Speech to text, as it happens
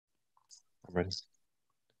Ready.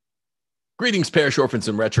 Greetings, parish orphans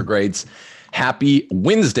and retrogrades. Happy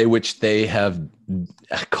Wednesday, which they have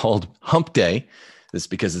called Hump Day. This is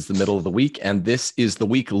because it's the middle of the week, and this is the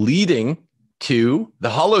week leading to the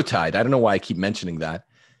Hallowtide. I don't know why I keep mentioning that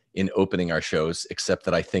in opening our shows, except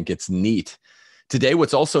that I think it's neat. Today,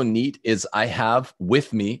 what's also neat is I have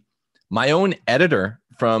with me my own editor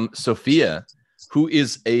from Sophia, who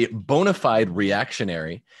is a bona fide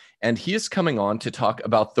reactionary, and he is coming on to talk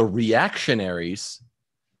about the reactionaries'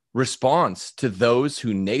 response to those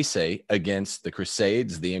who naysay against the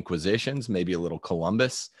Crusades, the Inquisitions, maybe a little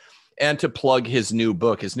Columbus, and to plug his new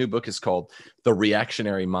book. His new book is called The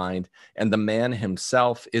Reactionary Mind, and the man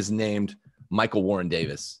himself is named Michael Warren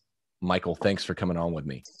Davis. Michael, thanks for coming on with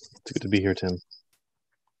me. It's good to be here, Tim.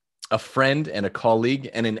 A friend and a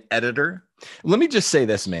colleague and an editor. Let me just say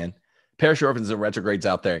this, man. Parish orphans and retrogrades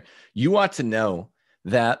out there, you ought to know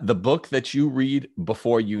that the book that you read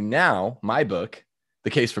before you now, my book, The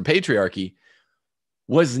Case for Patriarchy,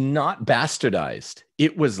 was not bastardized.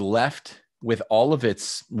 It was left with all of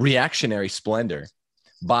its reactionary splendor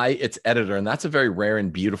by its editor. And that's a very rare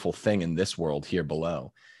and beautiful thing in this world here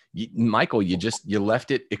below. Michael, you left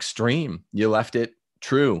it extreme. You left it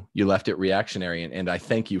true. You left it reactionary. And I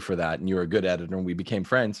thank you for that. And you're a good editor, and we became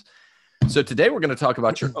friends. So today we're going to talk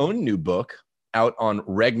about your own new book out on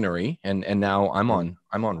Regnery. And now I'm on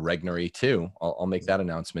Regnery too. I'll make that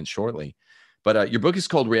announcement shortly. But your book is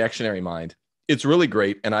called Reactionary Mind. It's really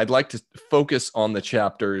great. And I'd like to focus on the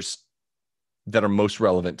chapters that are most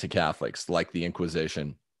relevant to Catholics, like the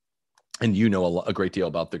Inquisition. And you know a great deal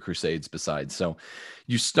about the Crusades besides. So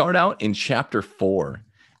you start out in chapter 4,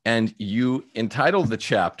 and you entitled the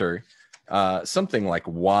chapter something like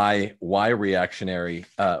why reactionary,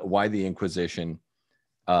 why the Inquisition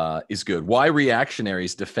is good. Why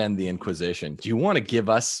reactionaries defend the Inquisition. Do you want to give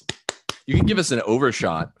us... You can give us an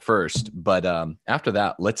overshot first, but after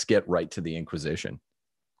that, let's get right to the Inquisition.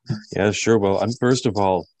 Yeah, sure. Well, first of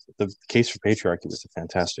all, The Case for Patriarchy was a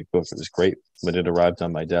fantastic book. It was great when it arrived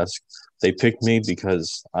on my desk. They picked me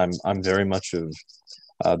because I'm very much of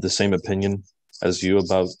the same opinion as you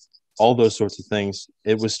about all those sorts of things.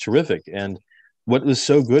 It was terrific, and what was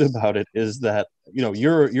so good about it is that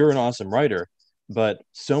you're an awesome writer, but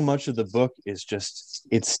so much of the book is just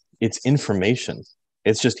it's information.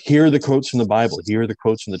 It's just, here are the quotes from the Bible. Here are the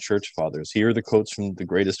quotes from the church fathers. Here are the quotes from the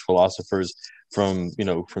greatest philosophers from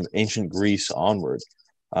ancient Greece onward.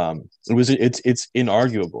 It's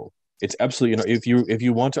inarguable. It's absolutely, if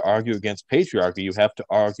you want to argue against patriarchy, you have to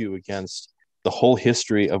argue against the whole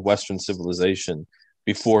history of Western civilization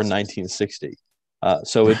before 1960.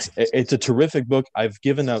 So it's a terrific book. I've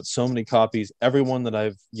given out so many copies. Everyone that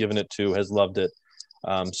I've given it to has loved it.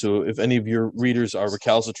 So if any of your readers are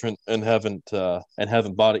recalcitrant and haven't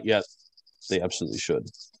bought it yet, they absolutely should.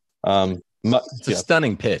 It's a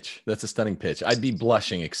stunning pitch. That's a stunning pitch. I'd be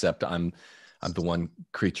blushing, except I'm the one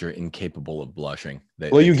creature incapable of blushing.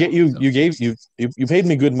 You paid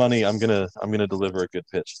me good money. I'm gonna deliver a good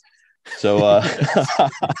pitch. So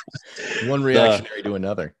one reactionary to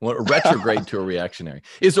another, one retrograde to a reactionary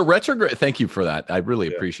is a retrograde. Thank you for that. I really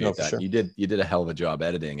appreciate that. Sure. You did a hell of a job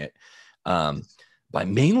editing it. By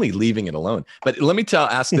mainly leaving it alone. But let me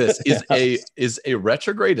ask this, is a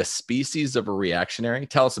retrograde a species of a reactionary?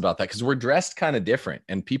 Tell us about that, because we're dressed kind of different,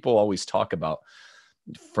 and people always talk about,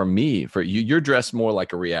 for you're dressed more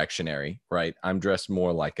like a reactionary, right? I'm dressed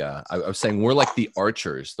more like I was saying we're like the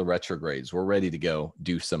archers, the retrogrades. We're ready to go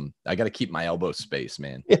do some, I got to keep my elbow space,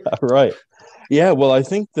 man. Yeah, right. Yeah, well, I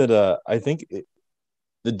think that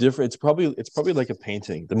the difference, it's probably like a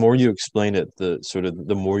painting. The more you explain it,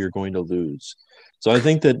 the more you're going to lose. So I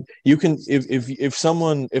think that you can, if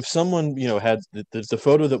someone had the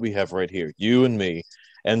photo that we have right here, you and me,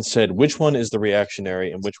 and said which one is the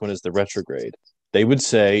reactionary and which one is the retrograde, they would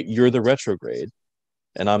say you're the retrograde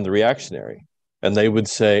and I'm the reactionary. And then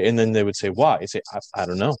they would say why? I say I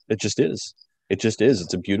don't know. It just is.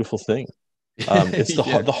 It's a beautiful thing. It's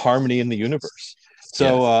the harmony in the universe.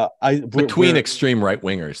 So between extreme right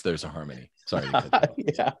wingers, there's a harmony. Sorry to cut you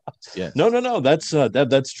off. Yeah. No.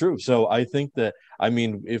 That's true. So I think that,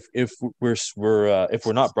 if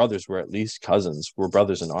we're not brothers, we're at least cousins. We're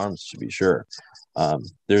brothers in arms, to be sure.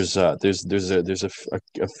 There's a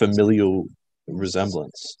familial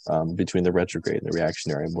resemblance between the retrograde and the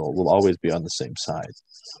reactionary. We'll always be on the same side.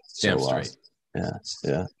 Damn straight.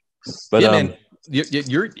 Yeah. But man,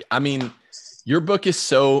 your book is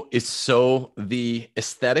the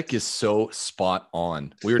aesthetic is so spot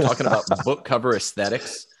on. We were talking about book cover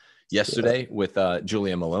aesthetics yesterday with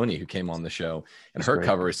Julia Maloney, who came on the show, and her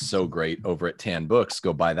cover is so great over at Tan Books.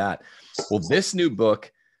 Go buy that. Well, this new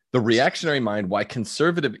book The Reactionary Mind, Why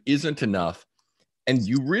Conservative Isn't Enough. And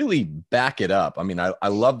you really back it up. I mean, I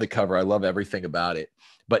love the cover. I love everything about it.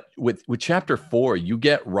 But with chapter 4, you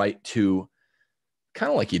get right to,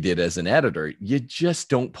 kind of like you did as an editor, you just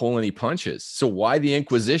don't pull any punches. So why the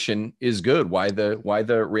Inquisition is good, why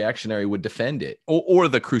the reactionary would defend it, or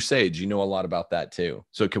the Crusades. You know a lot about that too.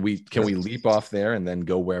 So can we leap off there and then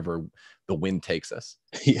go wherever the wind takes us?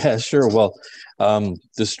 Yeah, sure. Well,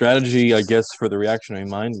 the strategy, I guess, for the reactionary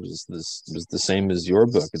mind was the same as your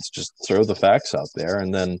book. It's just throw the facts out there,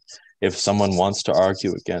 and then if someone wants to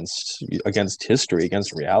argue against history,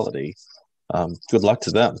 against reality, good luck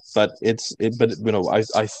to them. But it's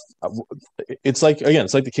like, again,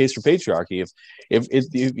 it's like the case for patriarchy.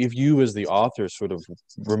 If you as the author sort of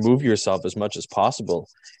remove yourself as much as possible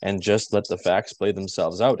and just let the facts play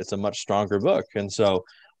themselves out, it's a much stronger book. And so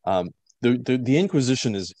the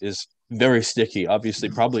Inquisition is very sticky, obviously,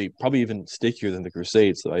 probably even stickier than the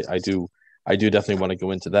Crusades. So I do definitely want to go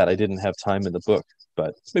into that. I didn't have time in the book,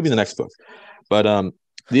 but maybe the next book. But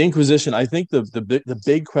the Inquisition, I think the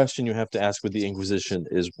big question you have to ask with the Inquisition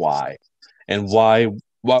is why, and why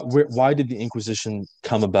did the Inquisition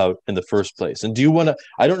come about in the first place? And do you want to?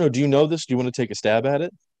 I don't know. Do you know this? Do you want to take a stab at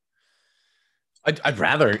it? I'd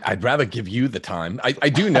rather give you the time. I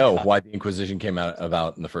do know why the Inquisition came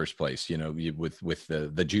about in the first place. You know, with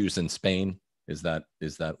the Jews in Spain. Is that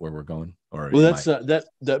where we're going? Or well, that's that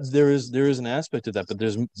there is an aspect of that, but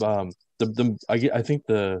there's I think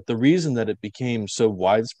the reason that it became so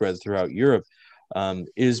widespread throughout Europe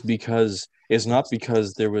is not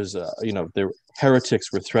because there was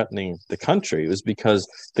heretics were threatening the country. It was because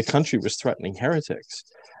the country was threatening heretics.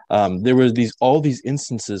 There were all these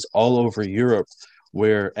instances all over Europe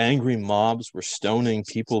where angry mobs were stoning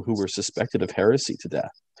people who were suspected of heresy to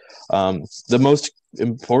death. The most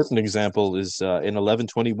important example is in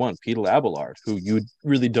 1121, Peter Abelard, who you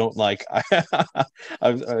really don't like.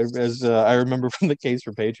 As I remember from the case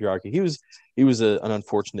for Patriarchy, he was an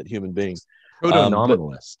unfortunate human being.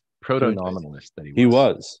 Proto-nominalist that he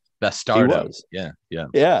was. Bastardo. Yeah.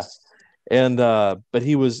 And but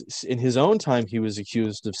he was, in his own time, he was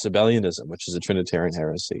accused of Sabellianism, which is a Trinitarian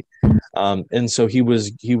heresy. And so he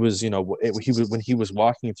was when he was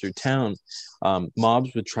walking through town,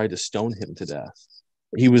 mobs would try to stone him to death.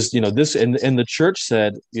 He was, this, and the church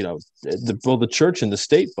said, the church and the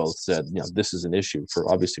state both said, this is an issue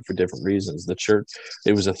obviously for different reasons. The church,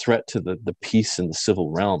 it was a threat to the peace in the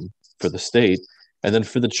civil realm for the state. And then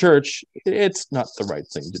for the church, it's not the right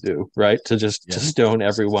thing to do, right? To stone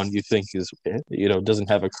everyone you think is, doesn't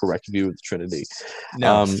have a correct view of the Trinity.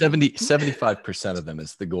 No, 75% of them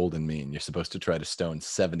is the golden mean. You're supposed to try to stone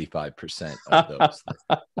 75% of those.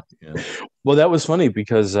 Well, that was funny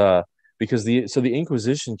because the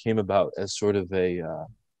Inquisition came about as sort of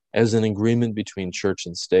as an agreement between church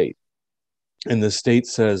and state. And the state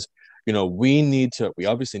says, we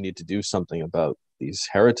obviously need to do something about these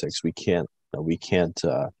heretics. We can't let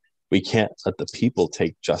the people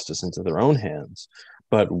take justice into their own hands.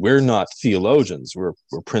 But we're not theologians. We're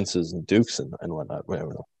princes and dukes and whatnot.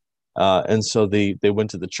 And so they went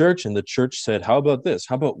to the church, and the church said, how about this?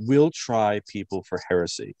 How about we'll try people for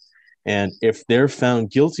heresy? And if they're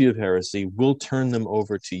found guilty of heresy, we'll turn them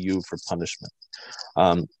over to you for punishment.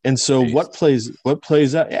 And so what plays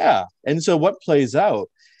out? Yeah. And so what plays out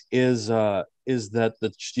is that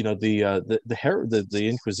the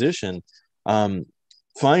Inquisition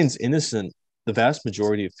finds innocent the vast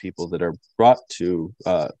majority of people that are brought to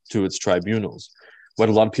its tribunals. What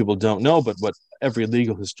a lot of people don't know, but what every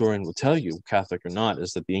legal historian will tell you, Catholic or not,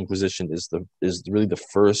 is that the Inquisition is really the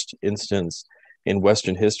first instance in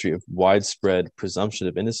Western history of widespread presumption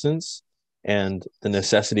of innocence and the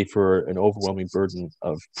necessity for an overwhelming burden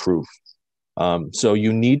of proof. So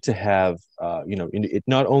you need to have,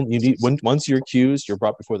 once you're accused, you're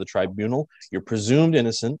brought before the tribunal, you're presumed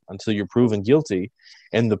innocent until you're proven guilty,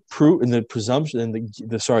 and the presumption and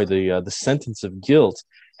the sentence of guilt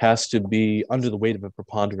has to be under the weight of a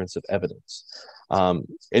preponderance of evidence.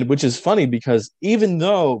 Which is funny because even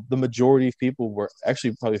though the majority of people were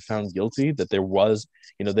actually probably found guilty, that there was,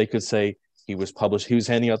 they could say he was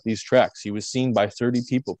handing out these tracts, he was seen by 30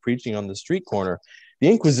 people preaching on the street corner. The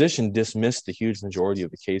Inquisition dismissed the huge majority of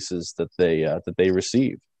the cases that they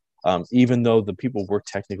received, even though the people were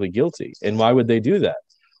technically guilty. And why would they do that?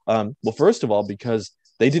 Well, first of all, because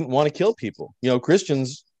they didn't want to kill people.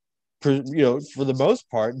 Christians, for the most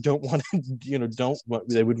part, don't want to.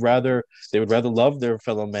 They would rather love their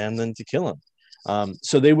fellow man than to kill him.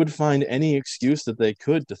 So they would find any excuse that they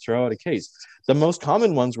could to throw out a case. The most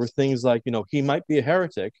common ones were things like, he might be a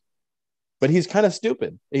heretic, but he's kind of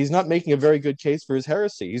stupid. He's not making a very good case for his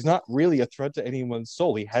heresy. He's not really a threat to anyone's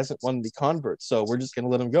soul. He hasn't won any converts, so we're just going to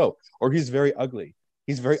let him go. Or he's very ugly.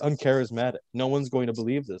 He's very uncharismatic. No one's going to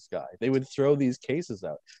believe this guy. They would throw these cases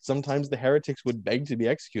out. Sometimes the heretics would beg to be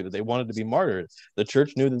executed. They wanted to be martyred. The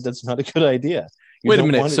church knew that that's not a good idea. Wait a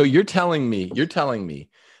minute. So you're telling me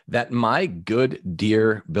that my good,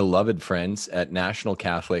 dear, beloved friends at National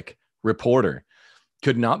Catholic Reporter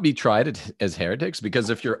could not be tried as heretics? Because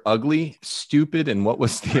if you're ugly, stupid, and what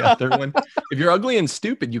was the other one? If you're ugly and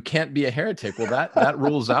stupid, you can't be a heretic. Well, that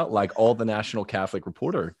rules out like all the National Catholic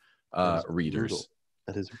Reporter readers. Brutal.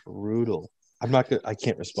 That is brutal. I'm not gonna. I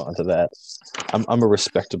can't respond to that. I'm a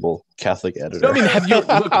respectable Catholic editor. No, I mean, have you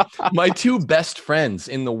look? My two best friends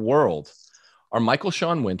in the world are Michael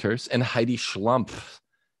Sean Winters and Heidi Schlumpf.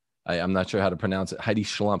 I'm not sure how to pronounce it. Heidi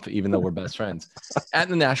Schlumpf, even though we're best friends. At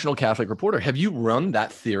the National Catholic Reporter, have you run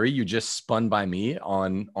that theory you just spun by me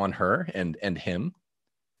on her and him?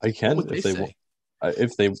 I can if they want.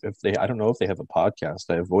 If they, I don't know if they have a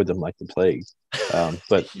podcast. I avoid them like the plague.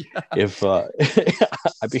 But yeah. If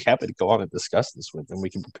I'd be happy to go on and discuss this with them,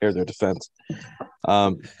 we can prepare their defense.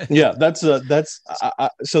 Yeah, that's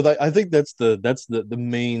so I think that's the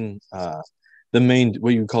main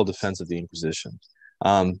what you call defense of the Inquisition.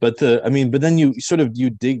 But then you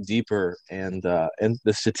dig deeper and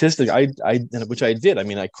the statistic which I did. I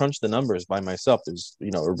mean, I crunched the numbers by myself. There's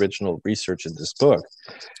original research in this book.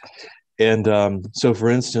 And so, for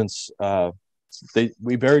instance,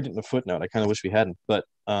 we buried it in a footnote. I kind of wish we hadn't, but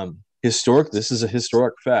this is a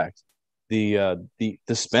historic fact. The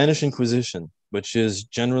Spanish Inquisition, which is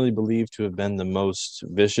generally believed to have been the most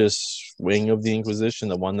vicious wing of the Inquisition,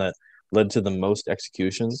 the one that led to the most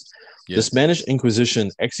executions. Yes. The Spanish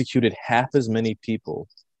Inquisition executed half as many people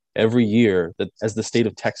every year as the state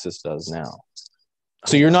of Texas does now.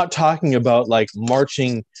 So you're not talking about like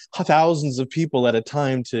marching thousands of people at a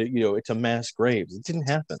time to mass graves. It didn't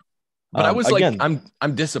happen. But I was again, like,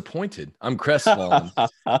 I'm disappointed. I'm crestfallen.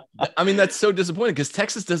 I mean, that's so disappointing because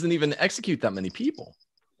Texas doesn't even execute that many people.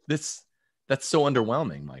 That's so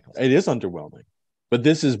underwhelming, Michael. It is underwhelming. But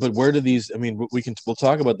where do these? I mean, we'll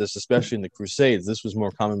talk about this, especially in the Crusades. This was more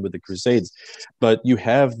common with the Crusades, but you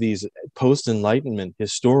have these post-Enlightenment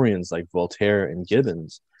historians like Voltaire and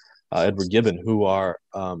Gibbons. Edward Gibbon, who are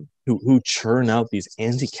who churn out these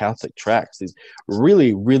anti-Catholic tracts, these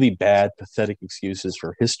really, really bad, pathetic excuses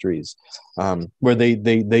for histories, where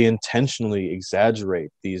they intentionally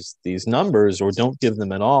exaggerate these numbers or don't give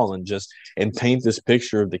them at all, and paint this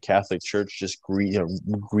picture of the Catholic Church just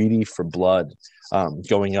greedy for blood,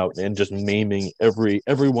 going out and just maiming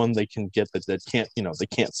everyone they can get that can't they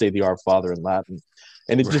can't say the Our Father in Latin,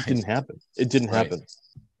 and it just didn't happen. It didn't happen.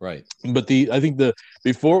 Right. But I think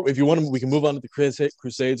if you want to, we can move on to the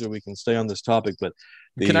Crusades, or we can stay on this topic. But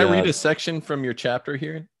can I read a section from your chapter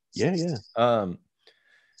here? Yeah.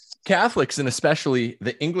 Catholics, and especially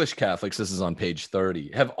the English Catholics, this is on page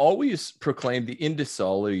 30, have always proclaimed the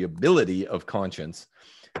indissolubility of conscience.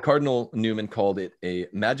 Cardinal Newman called it a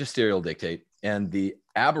magisterial dictate and the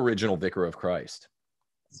aboriginal vicar of Christ,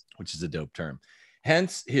 which is a dope term.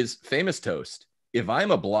 Hence his famous toast: "If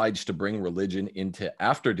I'm obliged to bring religion into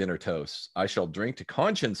after-dinner toasts, I shall drink to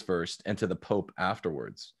conscience first and to the Pope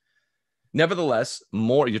afterwards." Nevertheless,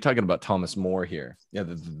 More, you're talking about Thomas More here,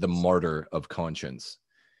 the martyr of conscience.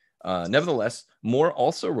 Nevertheless, More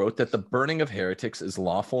also wrote that the burning of heretics is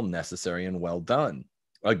lawful, necessary, and well done,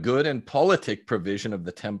 a good and politic provision of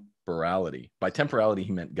the temporality. By temporality,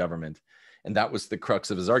 he meant government, and that was the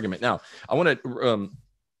crux of his argument. Now, I want to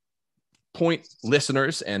point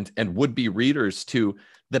listeners and would-be readers to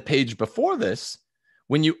the page before this.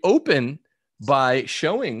 When you open by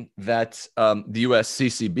showing that the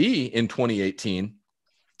USCCB in 2018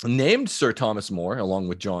 named Sir Thomas More, along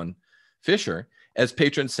with John Fisher, as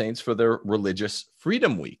patron saints for their Religious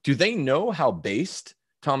Freedom Week. Do they know how based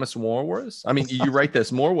Thomas More was? I mean, you write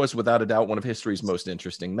this: More was without a doubt one of history's most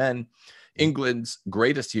interesting men, England's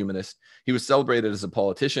greatest humanist. He was celebrated as a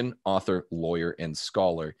politician, author, lawyer, and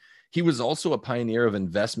scholar. He was also a pioneer of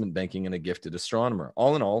investment banking and a gifted astronomer.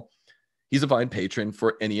 All in all, he's a fine patron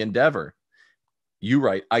for any endeavor. You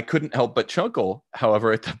write, I couldn't help but chuckle,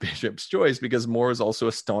 however, at the bishop's choice, because More is also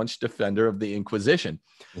a staunch defender of the Inquisition.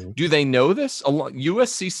 Mm-hmm. Do they know this?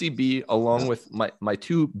 USCCB, along with my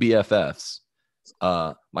two BFFs,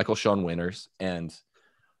 Michael Sean Winters and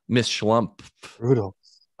Miss Schlump. Brutal.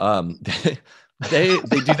 Do they know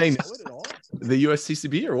it at all? The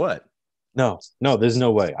USCCB or what? No, there's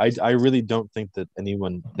no way. I really don't think that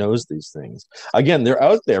anyone knows these things. Again, they're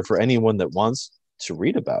out there for anyone that wants to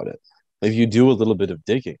read about it, if you do a little bit of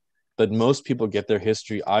digging. but most people get their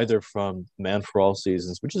history either from Man for All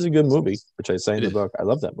Seasons, which is a good movie, which I say in the book. I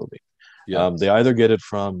love that movie. Yeah. They either get it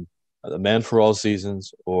from The Man for All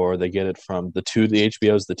Seasons, or they get it from the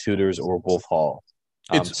HBO's The Tudors or Wolf Hall.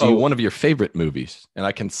 It's one of your favorite movies, and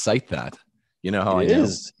I can cite that. You know how I know?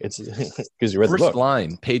 It's because you read the book. First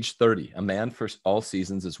line, page 30. A Man for All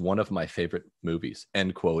Seasons is one of my favorite movies.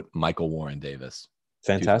 End quote. Michael Warren Davis.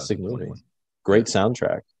 Fantastic movie. Great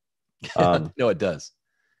soundtrack. No, it does.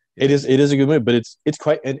 It is a good movie, but it's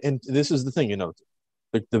quite, and this is the thing,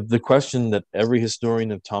 the question that every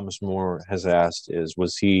historian of Thomas More has asked is,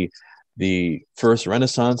 was he the first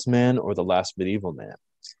Renaissance man or the last medieval man?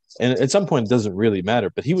 And at some point it doesn't really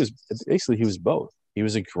matter, but he was both. He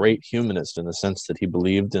was a great humanist in the sense that he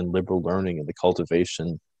believed in liberal learning and the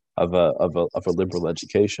cultivation of a liberal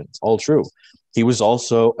education. It's all true. He was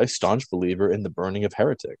also a staunch believer in the burning of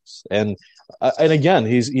heretics. And again,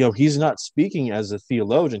 he's not speaking as a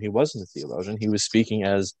theologian. He wasn't a theologian. He was speaking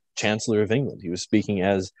as Chancellor of England. He was speaking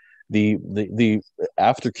as the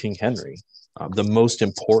after King Henry, the most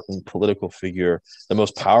important political figure, the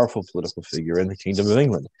most powerful political figure in the Kingdom of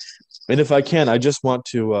England. And if I can, I just want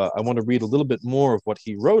to read a little bit more of what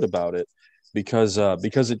he wrote about it, because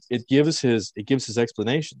it gives his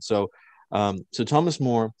explanation. So Thomas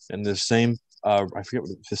More, in the same I forget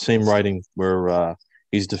the same writing where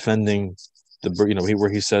he's defending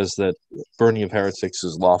where he says that burning of heretics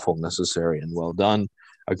is lawful, necessary, and well done,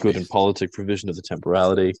 a good and politic provision of the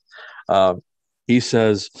temporality. He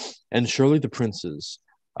says, and surely the princes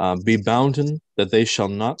be bounden that they shall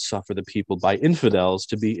not suffer the people by infidels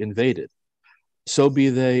to be invaded. So be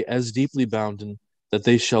they as deeply bounden that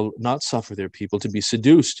they shall not suffer their people to be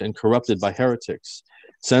seduced and corrupted by heretics,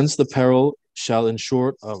 since the peril shall in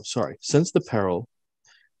short,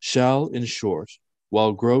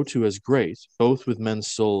 while grow to as great, both with men's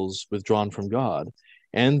souls withdrawn from God,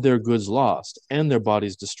 and their goods lost, and their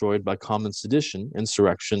bodies destroyed by common sedition,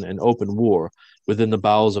 insurrection, and open war within the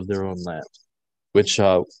bowels of their own land, which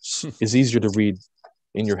is easier to read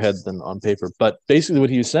in your head than on paper. But basically what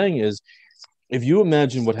he was saying is, if you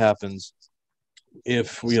imagine what happens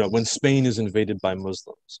if, when Spain is invaded by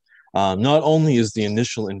Muslims, not only is the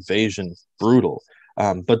initial invasion brutal,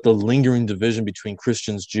 but the lingering division between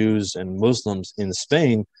Christians, Jews, and Muslims in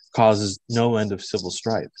Spain causes no end of civil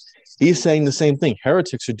strife. He's saying the same thing.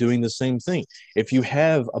 Heretics are doing the same thing. If you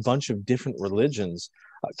have a bunch of different religions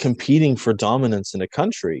competing for dominance in a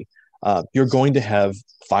country, you're going to have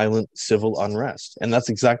violent civil unrest. And that's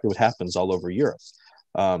exactly what happens all over Europe.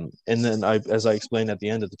 And then, as I explained at the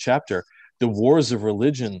end of the chapter, the wars of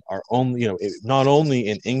religion are only, not only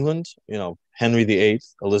in England, Henry VIII,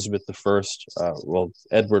 Elizabeth I,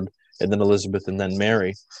 Edward, and then Elizabeth, and then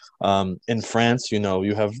Mary. In France,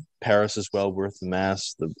 you have Paris as well, worth the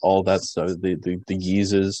Mass, all that stuff, the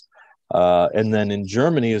Guises. And then in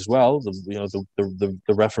Germany as well, the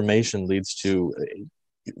Reformation leads to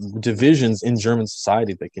divisions in German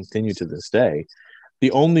society that continue to this day.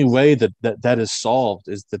 The only way that is solved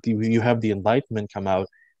is that you have the Enlightenment come out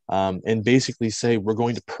and basically say, we're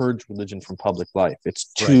going to purge religion from public life.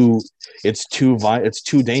 It's too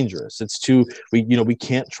dangerous. We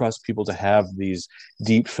can't trust people to have these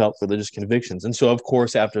deep felt religious convictions. And so, of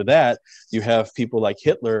course, after that, you have people like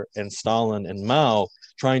Hitler and Stalin and Mao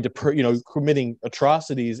trying to committing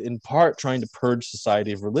atrocities, in part trying to purge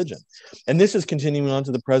society of religion. And this is continuing on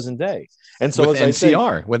to the present day. And so, with as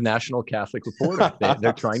NCR, with National Catholic Reporter,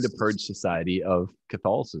 they're trying to purge society of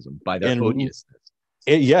Catholicism by their odiousness.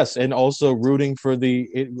 Yes, and also rooting for I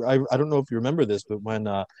don't know if you remember this, but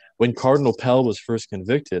when Cardinal Pell was first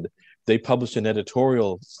convicted, they published an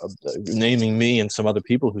editorial naming me and some other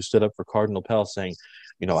people who stood up for Cardinal Pell, saying,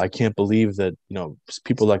 I can't believe that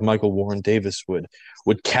people like Michael Warren Davis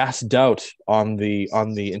would cast doubt on the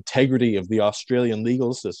integrity of the Australian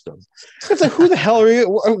legal system. It's like, who the hell are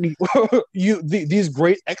you? These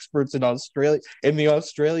great experts in Australia, in the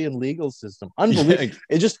Australian legal system, unbelievable. Yeah.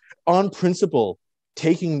 It's just on principle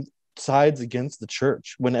taking sides against the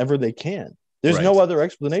church whenever they can. There's no other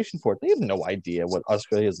explanation for it. They have no idea what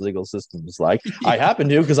Australia's legal system is like. I happen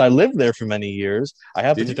to, because I lived there for many years. I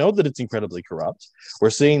happen to know that it's incredibly corrupt. We're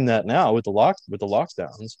seeing that now with the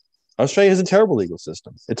lockdowns. Australia has a terrible legal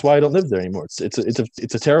system. It's why I don't live there anymore.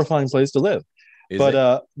 It's a terrifying place to live. But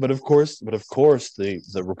of course,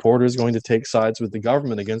 the reporter is going to take sides with the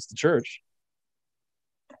government against the church.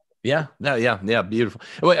 Yeah, beautiful.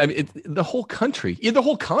 Well, I mean, the whole country, the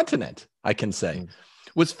whole continent, I can say,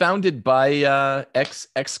 was founded by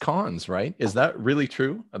ex-cons, right? Is that really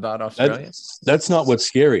true about Australia? That's not what's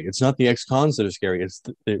scary. It's not the ex-cons that are scary. It's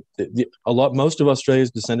most of Australia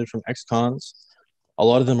is descended from ex-cons. A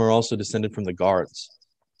lot of them are also descended from the Guards.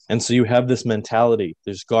 And so you have this mentality.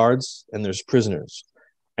 There's guards and there's prisoners,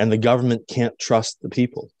 and the government can't trust the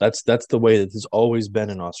people. That's the way that it's always been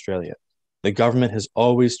in Australia. The government has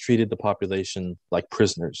always treated the population like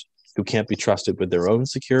prisoners who can't be trusted with their own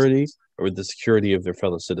security or with the security of their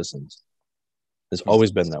fellow citizens. It's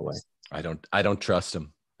always been that way. I don't trust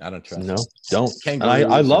him. I don't trust No, him. don't. And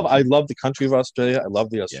I love the country of Australia. I love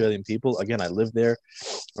the Australian people. Again, I live there.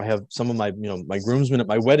 I have some of my, my groomsmen at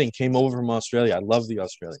my wedding came over from Australia. I love the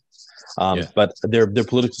Australians. But their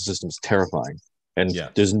political system is terrifying. And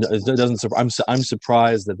I'm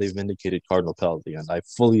surprised that they vindicated Cardinal Pell at the end. I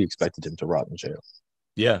fully expected him to rot in jail.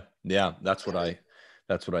 Yeah. That's what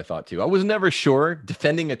I thought too. I was never sure.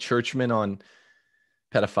 Defending a churchman on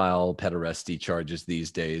pederasty charges these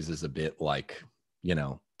days is a bit like,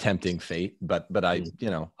 tempting fate, but I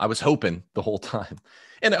was hoping the whole time.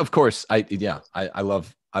 And of course I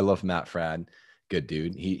love Matt Fradd. Good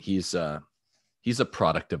dude. He's a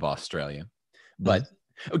product of Australia. But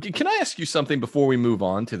okay, can I ask you something before we move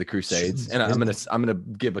on to the Crusades? And I'm gonna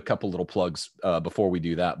give a couple little plugs before we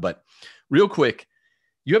do that. But real quick,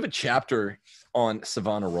 you have a chapter on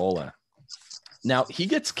Savonarola. Now he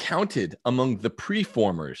gets counted among the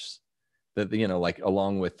preformers that like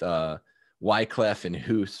along with Wycliffe and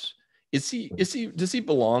Hus. Does he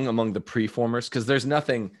belong among the preformers? Because there's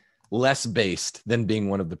nothing less based than being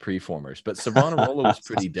one of the preformers. But Savonarola was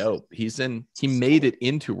pretty dope. He made it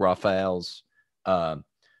into Raphael's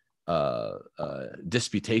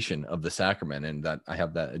disputation of the sacrament, and that I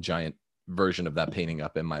have a giant version of that painting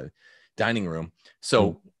up in my dining room.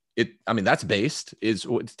 So that's based.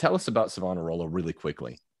 Tell us about Savonarola really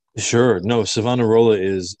quickly. Sure. No, Savonarola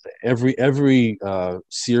is every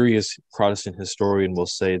serious Protestant historian will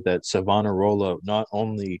say that Savonarola not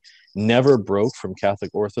only never broke from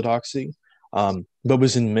Catholic orthodoxy, but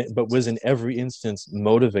was in every instance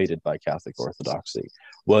motivated by Catholic orthodoxy,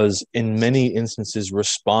 was in many instances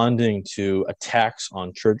responding to attacks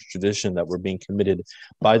on church tradition that were being committed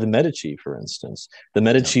by the Medici, for instance. The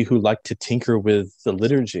Medici who liked to tinker with the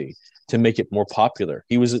liturgy to make it more popular.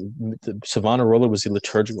 Savonarola was a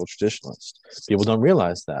liturgical traditionalist. People don't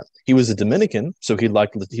realize that. He was a Dominican, so he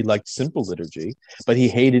liked simple liturgy, but he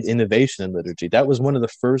hated innovation in liturgy. That was one of the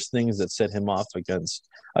first things that set him off against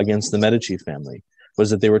the Medici family, was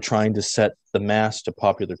that they were trying to set the mass to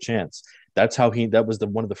popular chants. That was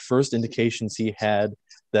one of the first indications he had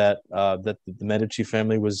that the Medici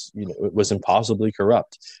family was impossibly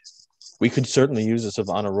corrupt. We could certainly use a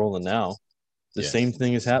Savonarola now. The same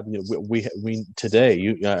thing is happening. We today,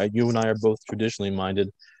 you and I are both traditionally minded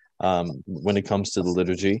when it comes to the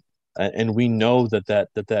liturgy, and we know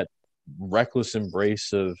that reckless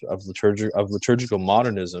embrace of liturgical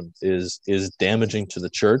modernism is damaging to the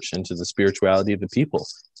church and to the spirituality of the people.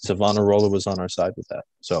 Savonarola was on our side with that.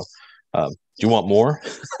 So, do you want more?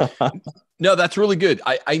 No, that's really good.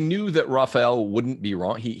 I knew that Raphael wouldn't be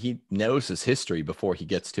wrong. He knows his history before he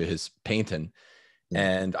gets to his painting.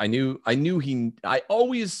 And I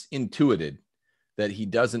always intuited that he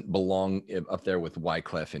doesn't belong up there with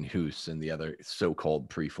Wycliffe and Hus and the other so-called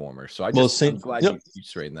preformers. So I'm glad you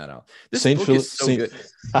straightened that out. This book is so good.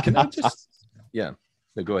 Can I just, no,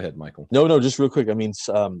 go ahead, Michael. No, just real quick. I mean,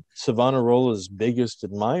 Savonarola's biggest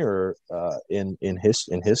admirer in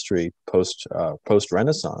history post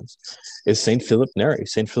Renaissance is Saint Philip Neri.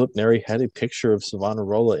 Saint Philip Neri had a picture of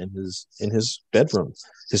Savonarola in his bedroom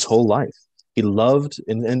his whole life. He loved,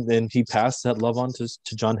 and he passed that love on to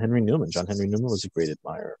John Henry Newman. John Henry Newman was a great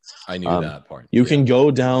admirer. I knew that part. You can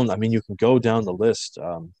go down the list.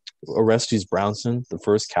 Orestes Brownson, the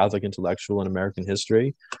first Catholic intellectual in American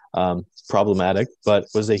history, problematic, but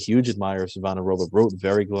was a huge admirer of Savonarola, wrote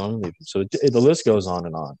very glowingly. So the list goes on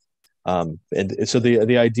and on. And so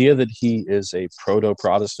the idea that he is a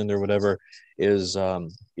proto-Protestant or whatever is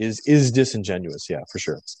disingenuous. Yeah, for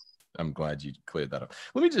sure. I'm glad you cleared that up.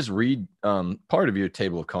 Let me just read part of your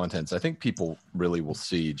table of contents. I think people really will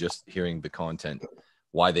see, just hearing the content,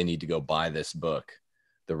 why they need to go buy this book,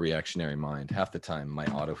 The Reactionary Mind. Half the time my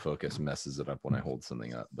autofocus messes it up when I hold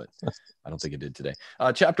something up, but I don't think it did today.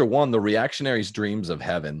 Chapter 1, The Reactionary's Dreams of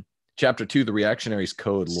Heaven. Chapter 2, The Reactionary's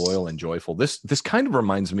Code, Loyal and Joyful. This kind of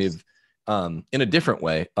reminds me of, in a different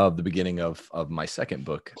way, of the beginning of my second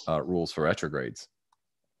book, Rules for Retrogrades.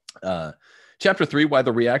 Chapter 3, Why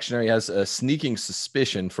the Reactionary has a Sneaking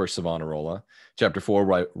Suspicion for Savonarola. Chapter 4,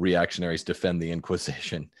 Why Reactionaries Defend the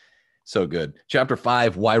Inquisition. So good. Chapter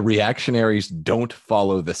 5, Why Reactionaries Don't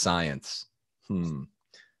Follow the Science.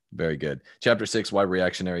 Very good. Chapter 6, Why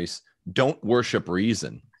Reactionaries Don't Worship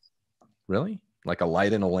Reason. Really? Like a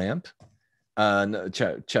light in a lamp?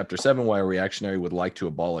 Chapter 7, Why a Reactionary Would Like to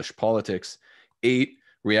Abolish Politics. 8,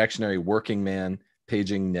 Reactionary Working Man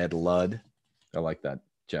Paging Ned Ludd. I like that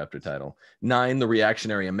chapter title. 9, The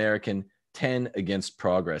Reactionary American. 10, Against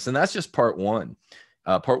Progress. And that's just part 1.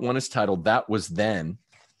 Part 1 is titled That Was Then.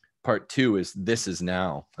 Part 2 is This Is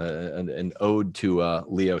Now, an ode to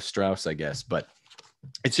Leo Strauss, I guess. But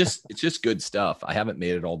it's just good stuff. I haven't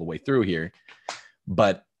made it all the way through here,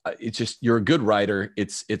 but it's just, you're a good writer.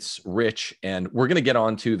 It's rich. And we're going to get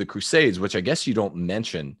on to the Crusades, which I guess you don't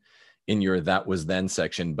mention in your That Was Then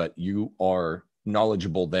section, but you are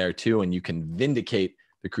knowledgeable there too. And you can vindicate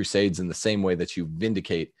the Crusades in the same way that you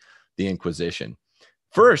vindicate the Inquisition.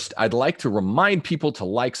 First, I'd like to remind people to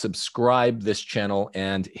like, subscribe this channel,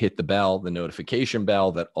 and hit the bell, the notification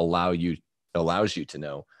bell that allows you to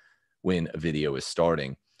know when a video is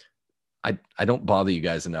starting. I don't bother you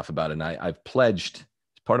guys enough about it. And I've pledged,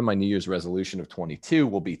 part of my New Year's resolution of 22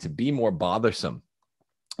 will be to be more bothersome,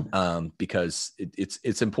 because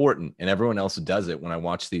it's important, and everyone else does it. When I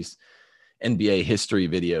watch these NBA history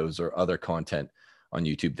videos or other content on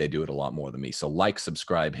YouTube, they do it a lot more than me. So like,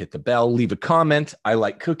 subscribe, hit the bell, leave a comment. I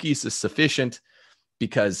like cookies is sufficient,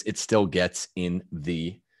 because it still gets in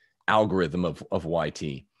the algorithm of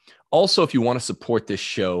YT. Also, if you want to support this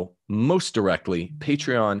show most directly,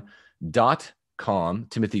 patreon.com,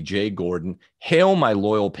 Timothy J. Gordon. Hail my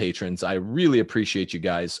loyal patrons. I really appreciate you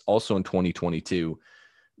guys. Also in 2022,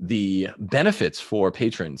 the benefits for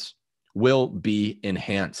patrons will be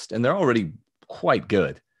enhanced, and they're already quite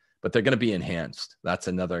good, but they're going to be enhanced. That's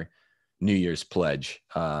another New Year's pledge.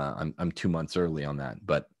 I'm 2 months early on that,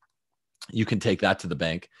 but you can take that to the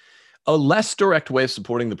bank. A less direct way of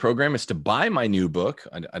supporting the program is to buy my new book.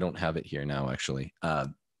 I don't have it here now, actually.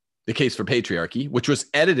 The Case for Patriarchy, which was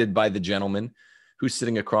edited by the gentleman who's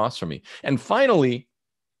sitting across from me. And finally,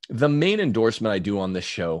 the main endorsement I do on this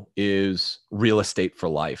show is Real Estate for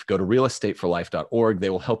Life. Go to realestateforlife.org. They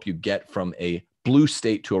will help you get from a blue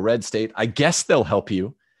state to a red state. I guess they'll help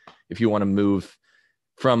you if you want to move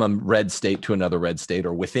from a red state to another red state,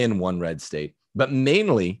 or within one red state. But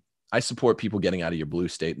mainly, I support people getting out of your blue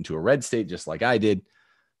state into a red state, just like I did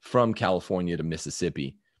from California to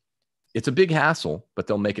Mississippi. It's a big hassle, but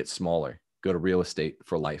they'll make it smaller. Go to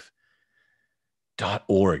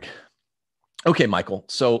realestateforlife.org. Okay, Michael.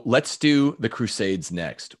 So let's do the Crusades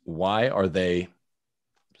next. Why are they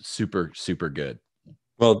super, super good?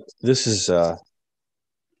 Well, this is, I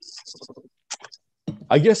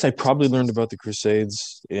guess I probably learned about the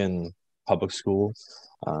Crusades in public school.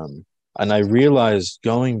 And I realized,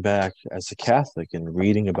 going back as a Catholic and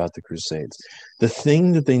reading about the Crusades, the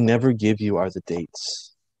thing that they never give you are the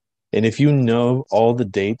dates. And if you know all the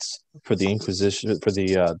dates for the Inquisition, for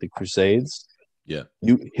the Crusades,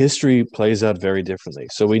 history plays out very differently.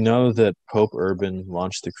 So we know that Pope Urban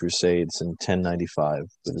launched the Crusades in 1095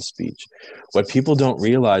 with a speech. What people don't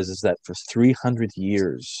realize is that for 300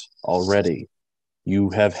 years already, you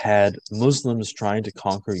have had Muslims trying to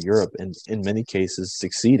conquer Europe, and in many cases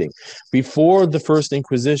succeeding. Before the First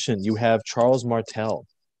Inquisition, you have Charles Martel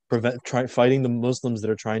fighting the Muslims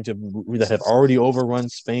that have already overrun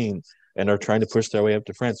Spain and are trying to push their way up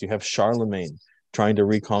to France. You have Charlemagne trying to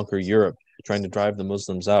reconquer Europe, trying to drive the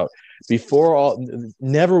Muslims out.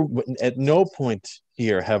 Never, at no point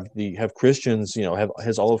here have Christians,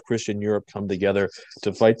 has all of Christian Europe come together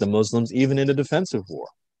to fight the Muslims, even in a defensive war.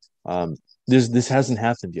 This hasn't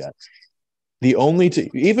happened yet.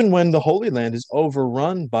 Even when the Holy Land is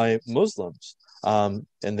overrun by Muslims, and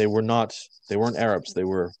they weren't Arabs, they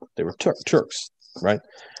were Turks, right?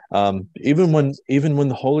 Even when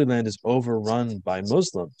the Holy Land is overrun by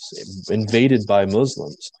Muslims, invaded by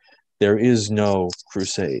Muslims, there is no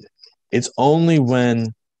crusade. It's only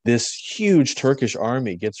when this huge Turkish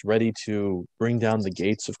army gets ready to bring down the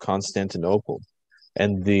gates of Constantinople,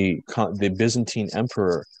 and the Byzantine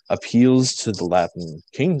emperor appeals to the Latin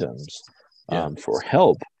kingdoms for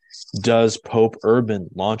help, does Pope Urban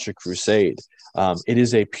launch a crusade.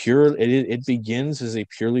 It begins as a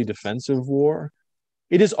purely defensive war.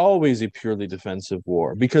 It is always a purely defensive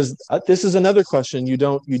war, because this is another question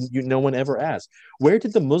no one ever asks. Where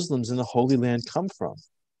did the Muslims in the Holy Land come from?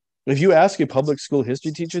 If you ask a public school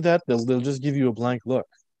history teacher that, they'll just give you a blank look.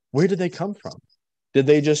 Where did they come from? Did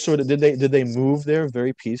they just did they move there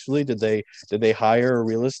very peacefully? Did they hire a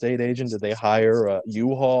real estate agent? Did they hire a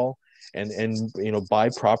U-Haul and buy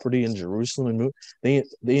property in Jerusalem and move? They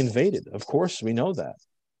invaded. Of course, we know that.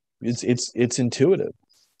 It's intuitive.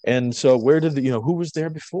 And so where did who was there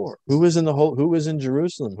before? Who was in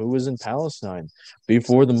Jerusalem? Who was in Palestine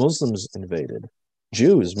before the Muslims invaded?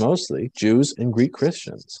 Jews, mostly Jews and Greek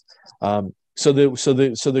Christians.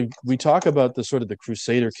 We talk about the sort of the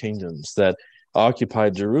Crusader kingdoms that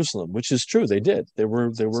occupied Jerusalem, which is true. They did. There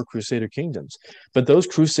were Crusader kingdoms, but those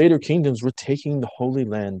Crusader kingdoms were taking the Holy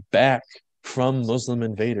Land back from Muslim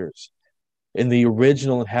invaders, and the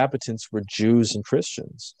original inhabitants were Jews and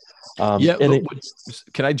Christians. Yeah, And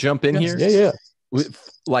can I jump in here? Yeah.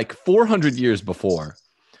 Like 400 years before,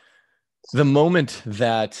 the moment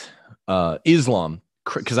that Islam,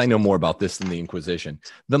 because I know more about this than the Inquisition,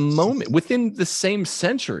 the moment within the same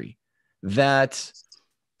century that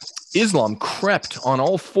Islam crept on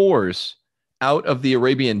all fours out of the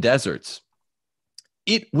Arabian deserts,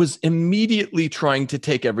 it was immediately trying to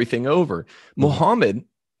take everything over. Muhammad,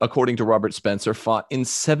 according to Robert Spencer, fought in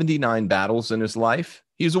 79 battles in his life.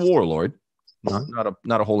 He's a warlord,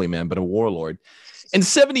 not a holy man, but a warlord. And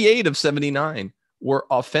 78 of 79 were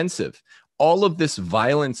offensive. All of this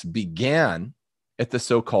violence began at the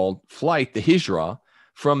so-called flight, the Hijra,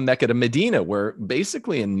 from Mecca to Medina, where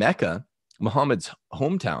basically in Mecca, Muhammad's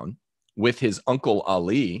hometown, with his uncle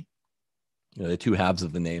Ali, the two halves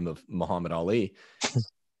of the name of Muhammad Ali,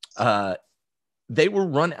 they were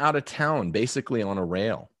run out of town basically on a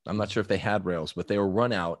rail. I'm not sure if they had rails, but they were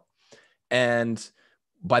run out. And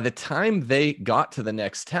by the time they got to the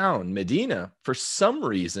next town, Medina, for some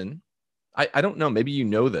reason, I don't know, maybe you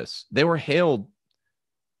know this, they were hailed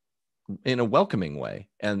in a welcoming way,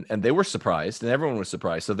 and they were surprised, and everyone was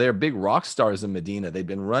surprised. So they're big rock stars in Medina. They'd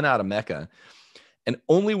been run out of Mecca. And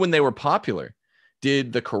only when they were popular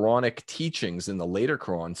did the Quranic teachings in the later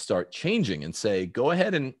Quran start changing and say, go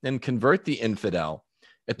ahead and convert the infidel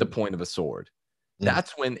at the point of a sword.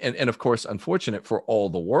 That's when, and of course, unfortunate for all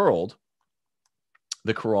the world,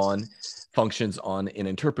 the Quran functions on an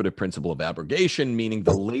interpretive principle of abrogation, meaning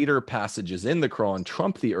the later passages in the Quran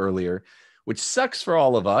trump the earlier, which sucks for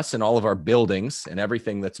all of us and all of our buildings and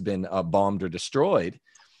everything that's been bombed or destroyed,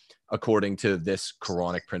 according to this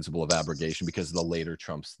Quranic principle of abrogation, because the later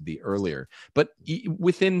trumps the earlier. But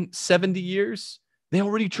within 70 years, they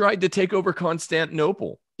already tried to take over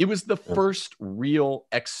Constantinople. It was the first real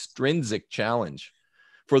extrinsic challenge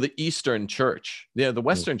for the Eastern Church. The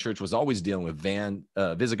Western Church was always dealing with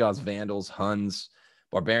Visigoths, Vandals, Huns,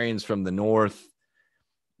 barbarians from the north,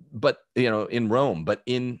 but in Rome. But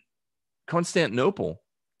in Constantinople,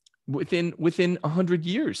 within 100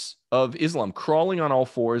 years of Islam crawling on all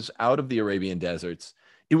fours out of the Arabian deserts,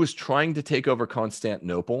 it was trying to take over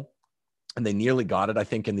Constantinople, and they nearly got it, I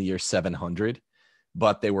think, in the year 700,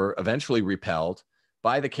 but they were eventually repelled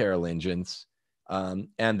by the Carolingians,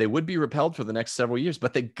 and they would be repelled for the next several years,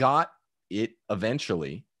 but they got it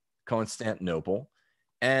eventually, Constantinople,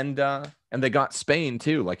 and they got Spain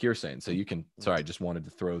too, like you're saying. So you can, sorry, I just wanted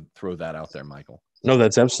to throw that out there, Michael. No,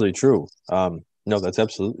 that's absolutely true. No, that's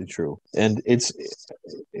absolutely true. And if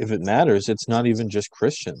it matters, it's not even just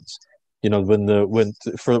Christians.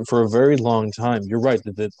 For a very long time, you're right,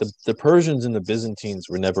 the Persians and the Byzantines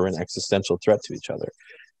were never an existential threat to each other.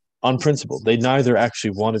 On principle, they neither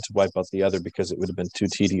actually wanted to wipe out the other because it would have been too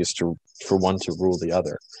tedious for one to rule the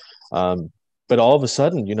other. But all of a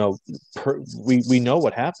sudden, we know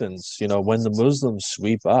what happens. When the Muslims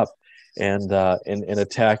sweep up and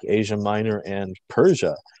attack Asia Minor and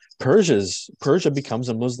Persia. Persia becomes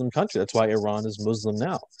a Muslim country. That's why Iran is Muslim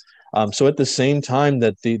now. So at the same time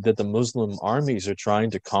that the Muslim armies are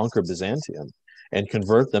trying to conquer Byzantium and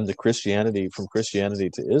convert them to Christianity, from Christianity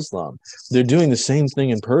to Islam, they're doing the same thing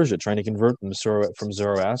in Persia, trying to convert them from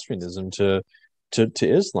Zoroastrianism to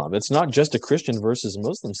Islam. It's not just a Christian versus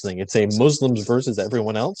Muslims thing. It's a Muslims versus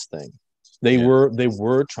everyone else thing. They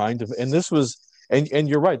were trying to, and this was, and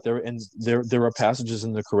you're right, there are passages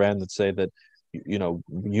in the Quran that say that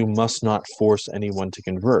you must not force anyone to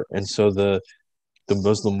convert. And so the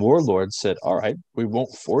Muslim warlords said, all right, we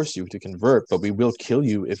won't force you to convert, but we will kill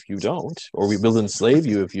you if you don't, or we will enslave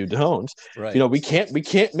you if you don't. Right. We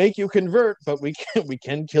can't make you convert, but we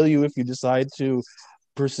can kill you if you decide to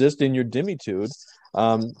persist in your dimitude.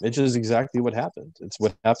 Which is exactly what happened. It's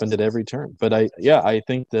what happened at every turn. But I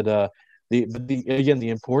think that the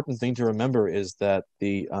important thing to remember is that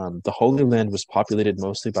the Holy Land was populated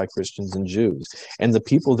mostly by Christians and Jews, and the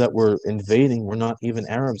people that were invading were not even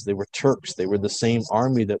Arabs; they were Turks. They were the same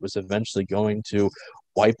army that was eventually going to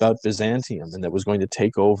wipe out Byzantium, and that was going to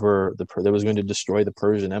take over that was going to destroy the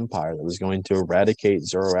Persian Empire, that was going to eradicate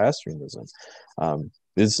Zoroastrianism.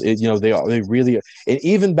 They really, and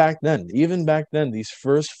even back then, these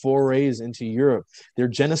first forays into Europe, they're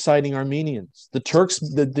genociding Armenians. The Turks,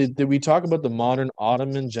 we talk about the modern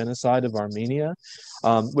Ottoman genocide of Armenia,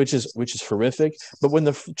 which is horrific. But when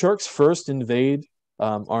the Turks first invade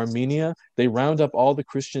Armenia, they round up all the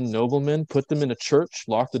Christian noblemen, put them in a church,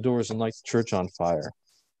 lock the doors, and light the church on fire.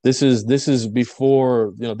 This is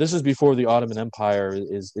before, this is before the Ottoman Empire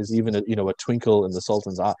is even a twinkle in the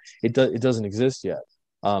Sultan's eye. It doesn't exist yet.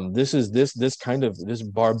 This kind of this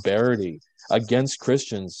barbarity against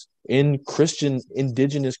Christians in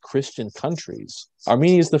indigenous Christian countries.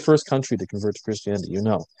 Armenia is the first country to convert to Christianity.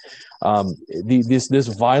 This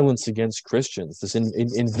violence against Christians, this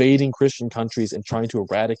invading Christian countries and trying to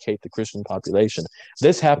eradicate the Christian population.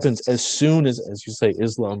 This happens as soon as you say,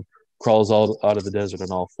 Islam crawls out of the desert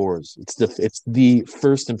on all fours. It's the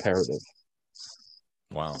first imperative.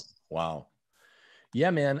 Wow.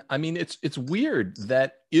 Yeah, man. I mean, it's weird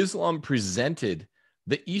that Islam presented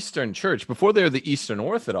the Eastern Church before they're the Eastern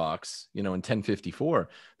Orthodox, in 1054.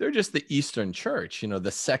 They're just the Eastern Church,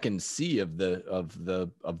 the second C of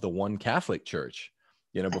the one Catholic Church,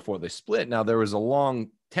 before they split. Now there was a long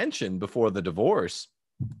tension before the divorce,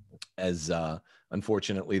 as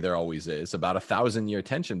unfortunately there always is, about 1,000-year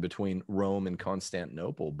tension between Rome and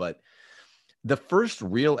Constantinople. But the first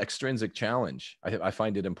real extrinsic challenge, I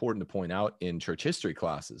find it important to point out in church history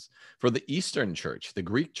classes, for the Eastern Church, the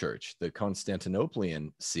Greek Church, the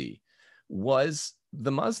Constantinopolitan See, was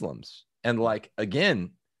the Muslims. And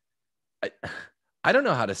again, I don't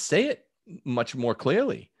know how to say it much more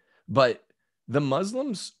clearly, but the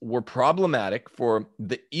Muslims were problematic for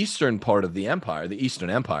the eastern part of the empire, the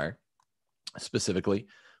Eastern Empire specifically,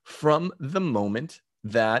 from the moment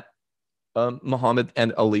that Muhammad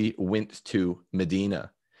and Ali went to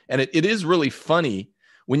Medina. And it is really funny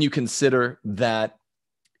when you consider that,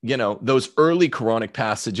 those early Quranic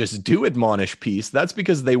passages do admonish peace. That's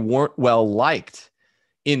because they weren't well liked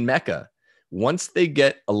in Mecca. Once they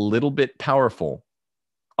get a little bit powerful,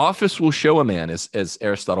 office will show a man, as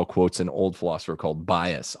Aristotle quotes an old philosopher called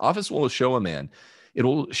Bias. Office will show a man. It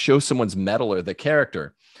will show someone's mettle or the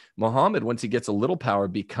character. Muhammad, once he gets a little power,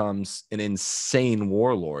 becomes an insane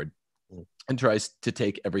warlord and tries to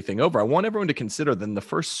take everything over. I want everyone to consider then the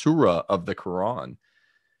first surah of the Quran,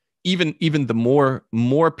 even the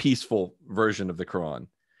more peaceful version of the Quran,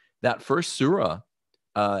 that first surah,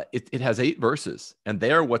 it has 8 verses, and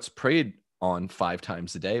they are what's prayed on 5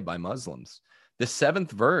 times a day by Muslims. The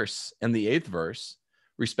 7th verse and the 8th verse,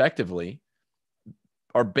 respectively,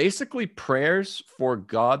 are basically prayers for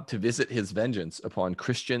God to visit his vengeance upon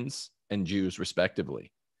Christians and Jews,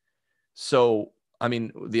 respectively. So, I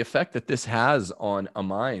mean, the effect that this has on a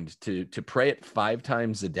mind to pray it 5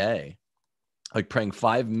 times a day, like praying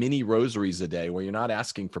 5 mini rosaries a day, where you're not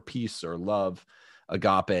asking for peace or love,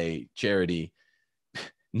 agape, charity,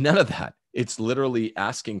 none of that. It's literally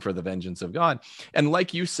asking for the vengeance of God. And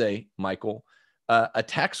like you say, Michael, a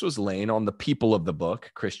tax was laying on the people of the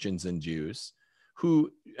book, Christians and Jews,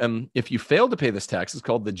 who, if you fail to pay this tax, is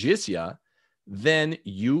called the jizya, then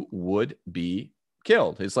you would be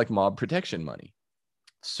killed. It's like mob protection money.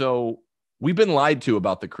 So we've been lied to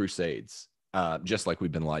about the Crusades, just like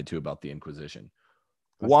we've been lied to about the Inquisition.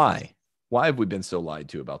 Why? Why have we been so lied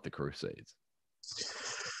to about the Crusades?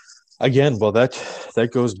 Again, well, that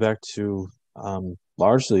goes back to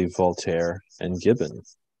largely Voltaire and Gibbon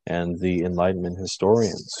and the Enlightenment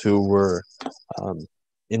historians, who were,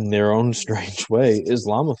 in their own strange way,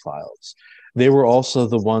 Islamophiles. They were also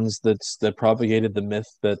the ones that propagated the myth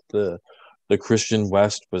that the Christian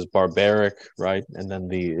West was barbaric, right? And then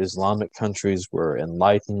the Islamic countries were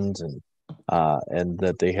enlightened, and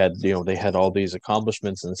that they had all these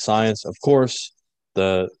accomplishments in science. Of course,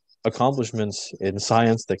 the accomplishments in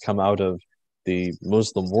science that come out of the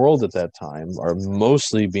Muslim world at that time are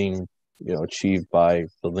mostly being achieved by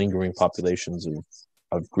the lingering populations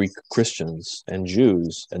of Greek Christians and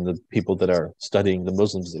Jews and the people that are studying, the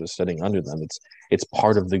Muslims that are studying under them. It's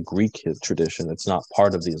part of the Greek tradition. It's not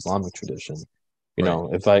part of the Islamic tradition.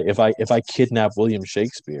 If I kidnap William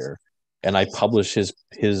Shakespeare and I publish his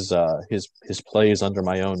plays under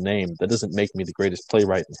my own name, that doesn't make me the greatest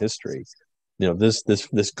playwright in history.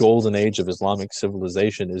 This golden age of Islamic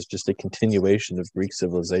civilization is just a continuation of Greek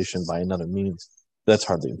civilization by another means. That's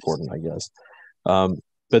hardly important, I guess.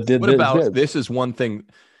 But what about this is one thing.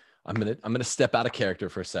 I'm gonna step out of character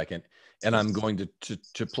for a second, and I'm going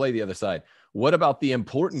to play the other side. What about the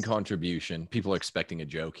important contribution? People are expecting a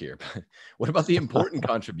joke here. But what about the important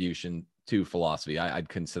contribution to philosophy? I'd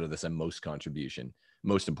consider this a most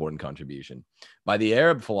important contribution by the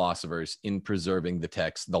Arab philosophers in preserving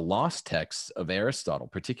the lost texts of Aristotle,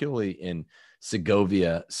 particularly in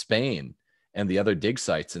Segovia, Spain, and the other dig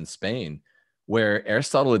sites in Spain, where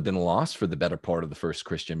Aristotle had been lost for the better part of the first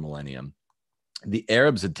Christian millennium. The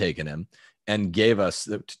Arabs had taken him and gave us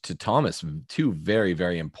to Thomas 2 very,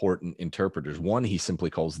 very important interpreters. One he simply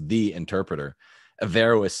calls the interpreter,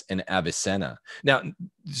 Averroes and Avicenna. Now,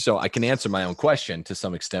 so I can answer my own question to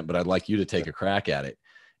some extent, but I'd like you to take a crack at it.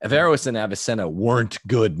 Averroes and Avicenna weren't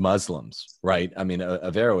good Muslims, right? I mean,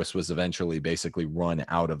 Averroes was eventually basically run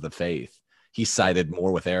out of the faith. He sided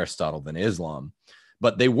more with Aristotle than Islam,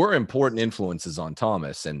 but they were important influences on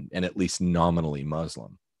Thomas and at least nominally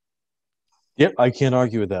Muslim. Yep, I can't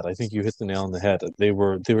argue with that. I think you hit the nail on the head. They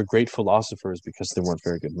were great philosophers because they weren't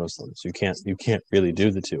very good Muslims. You can't really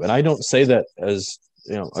do the two. And I don't say that as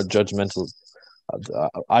a judgmental.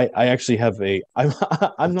 I actually have a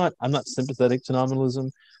I'm not sympathetic to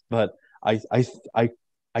nominalism, but I I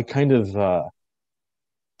I kind of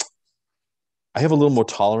I have a little more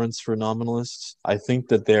tolerance for nominalists. I think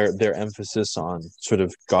that their emphasis on sort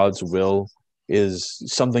of God's will is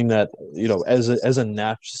something that,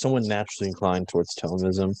 someone naturally inclined towards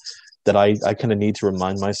Thomism, that I kind of need to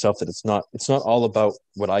remind myself that it's not all about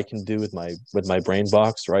what I can do with my brain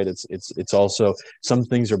box, right? It's also, some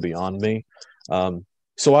things are beyond me.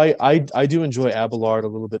 So I do enjoy Abelard a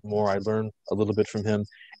little bit more. I learn a little bit from him,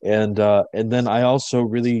 and then I also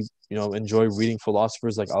really enjoy reading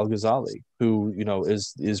philosophers like Al-Ghazali, who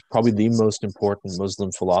is probably the most important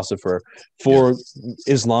Muslim philosopher for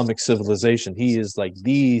Islamic civilization. He is like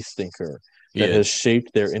the thinker that has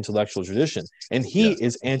shaped their intellectual tradition, and he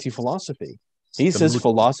is anti-philosophy. He says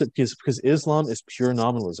philosophy because Islam is pure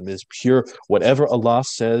nominalism. It is pure, whatever Allah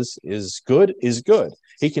says is good is good.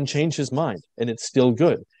 He can change his mind and it's still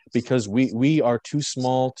good, because we are too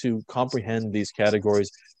small to comprehend these categories,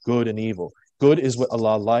 good and evil. Good is what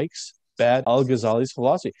Allah likes, bad Al-Ghazali's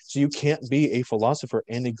philosophy. So you can't be a philosopher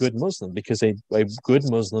and a good Muslim, because a good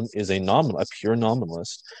Muslim is a pure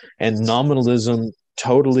nominalist. And nominalism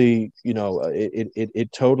totally,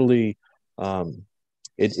 it totally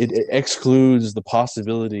it excludes the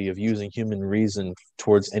possibility of using human reason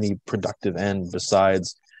towards any productive end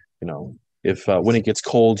besides, if when it gets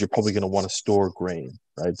cold, you're probably going to want to store grain,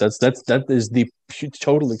 right? That is the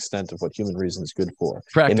total extent of what human reason is good for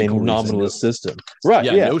Practical in a nominalist system, right?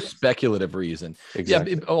 Yeah, no speculative reason.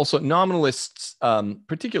 Exactly. Yeah, also nominalists,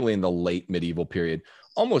 particularly in the late medieval period,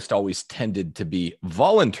 almost always tended to be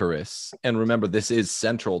voluntarists. And remember, this is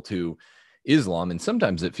central to Islam, and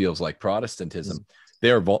sometimes it feels like Protestantism. They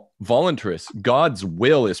are voluntarists. God's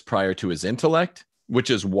will is prior to his intellect, which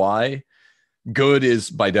is why good is,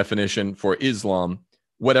 by definition, for Islam,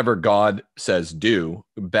 whatever God says do.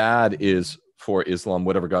 Bad is, for Islam,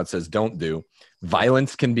 whatever God says don't do.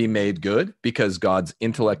 Violence can be made good because God's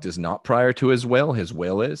intellect is not prior to his will. His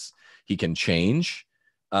will is. He can change,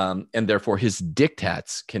 and therefore his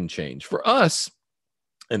diktats can change. For us,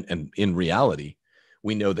 and in reality,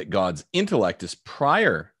 we know that God's intellect is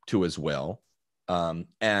prior to his will,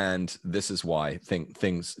 and this is why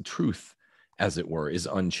truth, as it were, is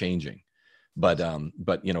unchanging. But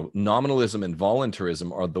nominalism and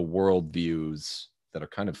voluntarism are the worldviews that are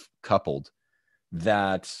kind of coupled,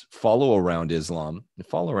 that follow around Islam,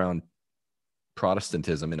 follow around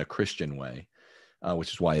Protestantism in a Christian way,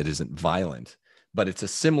 which is why it isn't violent. But it's a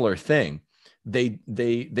similar thing. They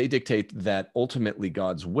dictate that ultimately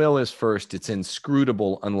God's will is first. It's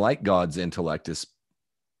inscrutable, unlike God's intellect is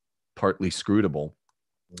partly scrutable,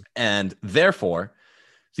 and therefore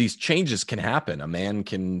these changes can happen. A man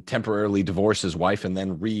can temporarily divorce his wife and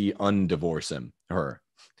then undivorce her,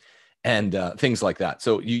 and things like that.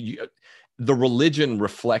 So the religion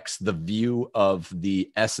reflects the view of the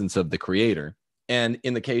essence of the creator. And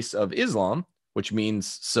in the case of Islam, which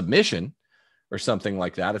means submission or something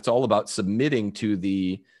like that, it's all about submitting to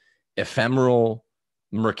the ephemeral,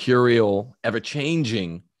 mercurial,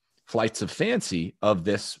 ever-changing flights of fancy of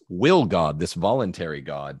this will God, this voluntary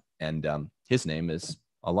God. And his name is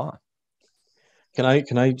Allah. Can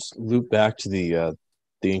I just loop back to the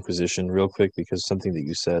Inquisition real quick, because something that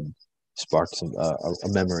you said sparked some a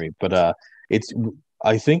memory. But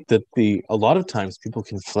I think that a lot of times people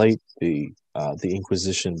conflate the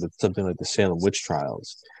Inquisition with something like the Salem witch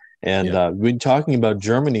trials. And when talking about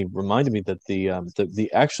Germany, reminded me that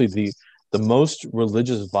the most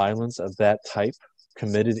religious violence of that type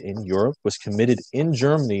committed in Europe was committed in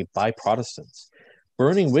Germany by Protestants.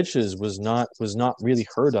 Burning witches was not really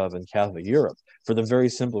heard of in Catholic Europe, for the very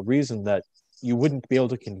simple reason that you wouldn't be able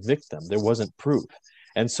to convict them. There wasn't proof.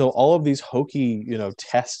 And so all of these hokey,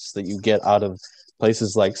 tests that you get out of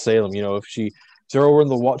places like Salem, if she throw her in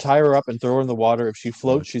the water, tie her up and throw her in the water. If she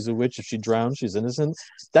floats, she's a witch. If she drowns, she's innocent.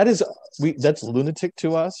 That's lunatic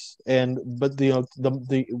to us. But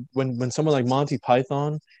when someone like Monty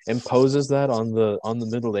Python imposes that on the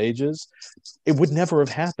Middle Ages, it would never have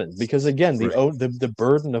happened, because again, the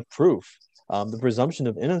burden of proof, the presumption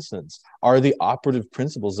of innocence, are the operative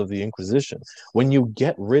principles of the Inquisition. When you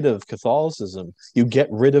get rid of Catholicism, you get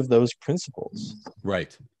rid of those principles.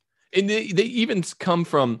 Right. And they even come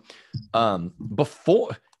from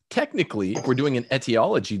before. technically, if we're doing an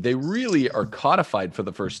etiology, they really are codified for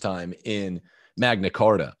the first time in Magna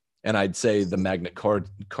Carta. And I'd say the Magna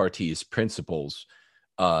Carta's principles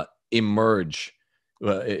emerge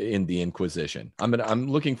in the Inquisition. I'm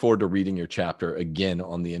looking forward to reading your chapter again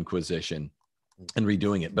on the Inquisition and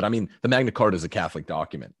redoing it. But I mean, the Magna Carta is a Catholic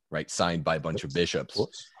document, right? Signed by a bunch of bishops.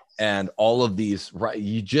 And all of these, right?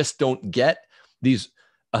 You just don't get these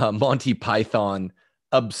Monty Python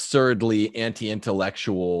absurdly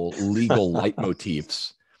anti-intellectual legal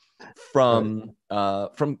leitmotifs from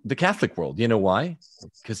the Catholic world. You know why?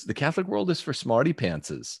 Because the Catholic world is for smarty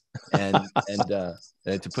pantses, and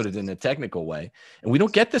to put it in a technical way, and we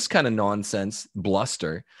don't get this kind of nonsense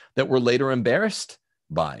bluster that we're later embarrassed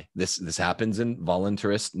by. This happens in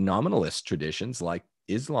voluntarist nominalist traditions like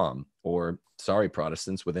Islam, or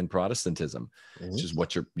Protestants within Protestantism, which is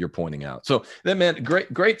what you're pointing out. So then, man,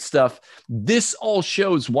 great stuff. This all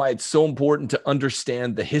shows why it's so important to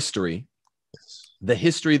understand the history. The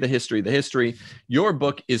history. Your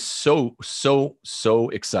book is so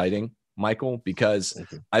exciting, Michael, because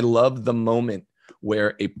I love the moment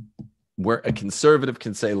where a conservative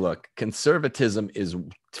can say, look, conservatism is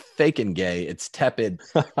fake and gay. It's tepid.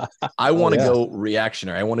 I want to go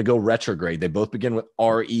reactionary. I want to go retrograde. They both begin with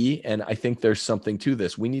RE. And I think there's something to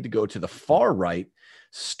this. We need to go to the far right,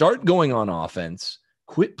 start going on offense,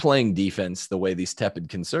 quit playing defense the way these tepid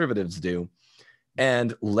conservatives do.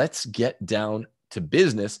 And let's get down to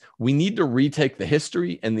business. We need to retake the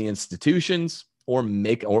history and the institutions, or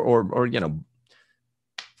make,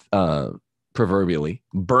 proverbially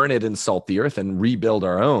burn it and salt the earth and rebuild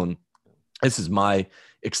our own. This is my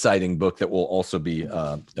exciting book that will also be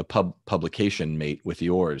a publication mate with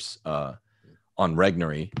yours on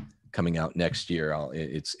Regnery, coming out next year.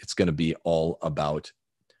 It's going to be all about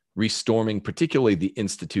restorming, particularly the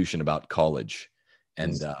institution about college.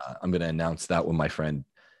 And I'm going to announce that with my friend,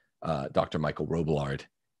 Dr. Michael Robillard,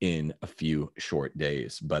 in a few short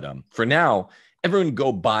days. But for now, everyone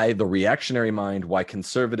go buy The Reactionary Mind, Why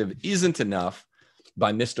Conservative Isn't Enough,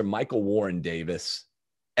 by Mr. Michael Warren Davis,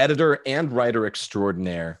 editor and writer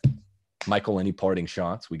extraordinaire. Michael, any parting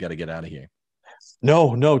shots? We got to get out of here.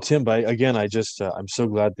 No, Tim. But again, I'm so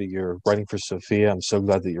glad that you're writing for Sophia. I'm so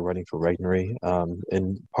glad that you're writing for Regnery.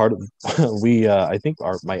 And part of I think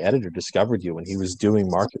my editor discovered you when he was doing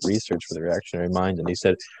market research for The Reactionary Mind, and he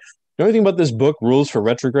said, "The only thing about this book, Rules for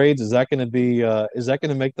Retrogrades, is that going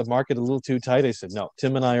to make the market a little too tight?" I said, "No,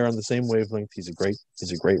 Tim and I are on the same wavelength. He's a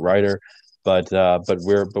great writer, but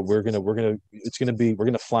we're gonna flank. It's gonna be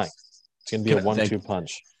a 1-2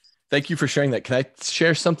 punch." Thank you for sharing that. Can I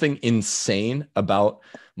share something insane about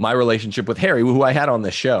my relationship with Harry, who I had on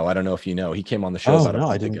the show? I don't know if you know. He came on the show about a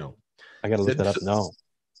month ago. I got to look that up. No,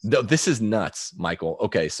 this is nuts, Michael.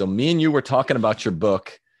 Okay, so me and you were talking about your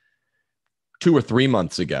book 2 or 3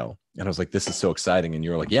 months ago, and I was like, "This is so exciting." And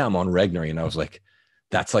you were like, "Yeah, I'm on Regnery," and I was like,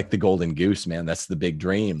 "That's like the golden goose, man. That's the big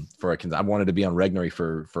dream for a." I wanted to be on Regnery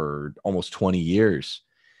for almost 20 years,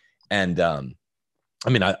 and I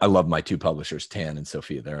mean, I love my two publishers, Tan and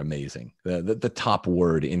Sophia. They're amazing. The top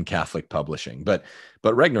word in Catholic publishing. But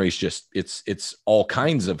Regnery is just, it's all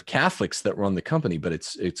kinds of Catholics that run the company, but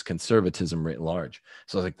it's conservatism writ large.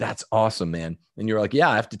 So I was like, that's awesome, man. And you're like, yeah,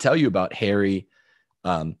 I have to tell you about Harry.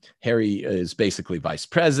 Harry is basically vice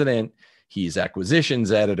president. He's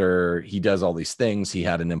acquisitions editor. He does all these things. He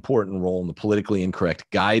had an important role in the politically incorrect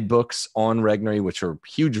guidebooks on Regnery, which are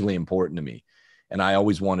hugely important to me. And I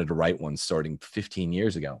always wanted to write one starting 15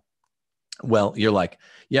 years ago. Well, you're like,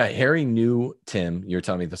 yeah, Harry knew, Tim, you're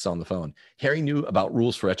telling me this on the phone. Harry knew about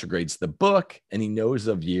Rules for Retrogrades, the book, and he knows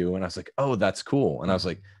of you. And I was like, oh, that's cool. And I was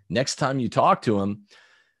like, next time you talk to him,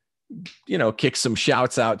 kick some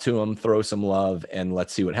shouts out to him, throw some love, and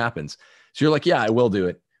let's see what happens. So you're like, yeah, I will do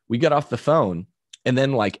it. We got off the phone. And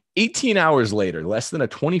then like 18 hours later, less than a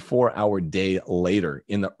 24-hour day later,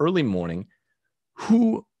 in the early morning,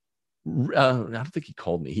 I don't think he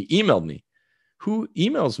called me. He emailed me. Who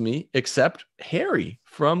emails me except Harry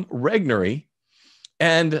from Regnery?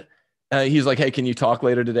 And he's like, hey, can you talk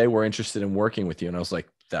later today? We're interested in working with you. And I was like,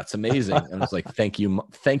 that's amazing. And I was like, thank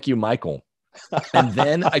you, Michael. And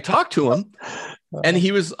then I talked to him, and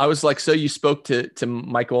I was like, so you spoke to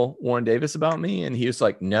Michael Warren Davis about me? And he was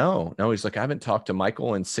like, no. He's like, I haven't talked to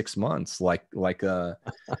Michael in 6 months. Like the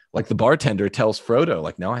bartender tells Frodo,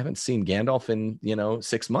 like, no, I haven't seen Gandalf in,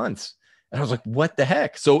 6 months. And I was like, what the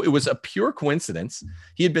heck? So it was a pure coincidence.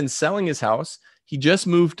 He had been selling his house. He just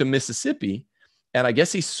moved to Mississippi, and I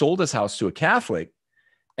guess he sold his house to a Catholic.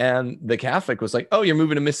 And the Catholic was like, oh, you're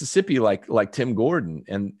moving to Mississippi like Tim Gordon.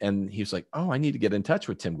 And he was like, oh, I need to get in touch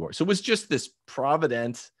with Tim Gordon. So it was just this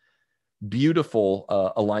provident, beautiful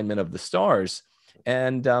alignment of the stars.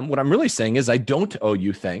 And what I'm really saying is I don't owe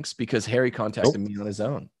you thanks because Harry contacted me on his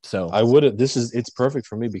own. So I would have, it's perfect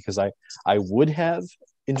for me because I would have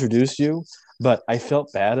introduced you, but I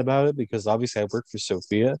felt bad about it because obviously I work for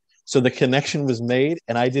Sophia. So the connection was made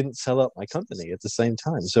and I didn't sell out my company at the same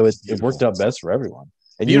time. So it worked out best for everyone.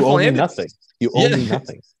 And Beautiful. You owe me nothing. You owe me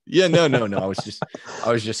nothing. Yeah, no. I was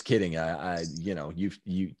just kidding.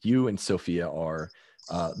 You and Sophia are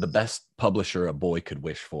the best publisher a boy could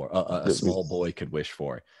wish for, a small boy could wish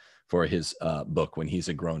for his book when he's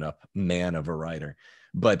a grown-up man of a writer.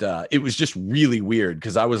 But it was just really weird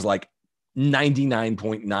because I was like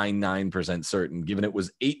 99.99% certain, given it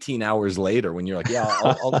was 18 hours later when you're like,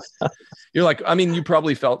 yeah, you're like, I mean, you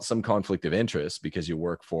probably felt some conflict of interest because you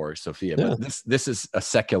work for Sophia, but this is a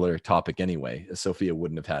secular topic anyway. Sophia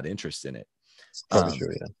wouldn't have had interest in it. Probably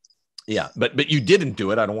true, yeah. Yeah, but you didn't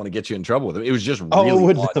do it. I don't want to get you in trouble with it. It was just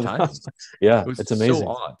really odd timing. Yeah, it's amazing. So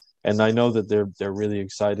odd. And I know that they're really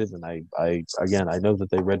excited. And I know that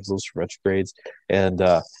they read Rules for Retrogrades. And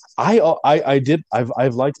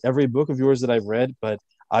I've liked every book of yours that I've read, but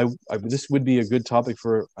this would be a good topic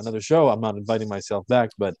for another show. I'm not inviting myself back,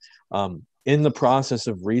 but in the process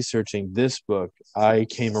of researching this book, I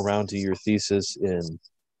came around to your thesis in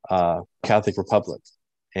Catholic Republic.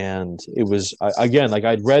 And it was, again, like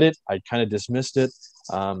I'd read it, I'd kind of dismissed it.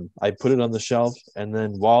 I put it on the shelf. And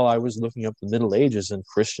then while I was looking up the Middle Ages and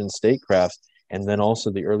Christian statecraft, and then also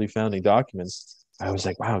the early founding documents, I was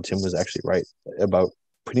like, wow, Tim was actually right about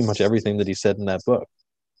pretty much everything that he said in that book.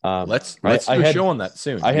 Let's do a show on that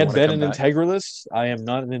soon. I had been an integralist. I am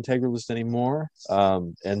not an integralist anymore.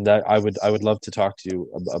 And that I would love to talk to you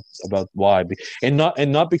about why, and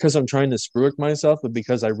not because I'm trying to screw it myself, but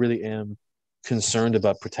because I really am concerned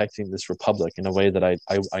about protecting this republic in a way that I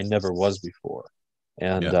never was before.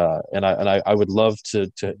 And I would love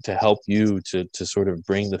to help you to sort of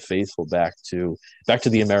bring the faithful back to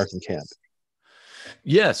the American camp.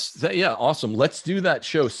 Yes. Yeah. Awesome. Let's do that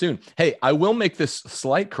show soon. Hey, I will make this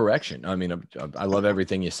slight correction. I mean, I love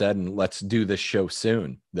everything you said, and let's do this show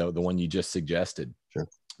soon, though, the one you just suggested. Sure.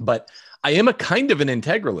 But I am a kind of an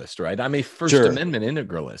integralist, right? I'm a First Amendment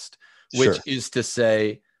integralist, which is to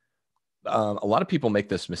say, a lot of people make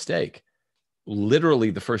this mistake.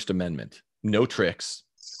 Literally, the First Amendment, no tricks,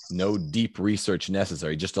 no deep research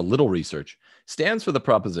necessary, just a little research, stands for the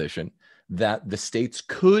proposition that the states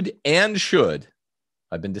could and should.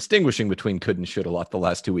 I've been distinguishing between could and should a lot the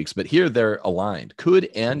last 2 weeks, but here they're aligned. Could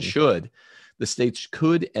and should. The states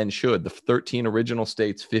could and should, the 13 original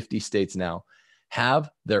states, 50 states now,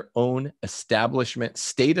 have their own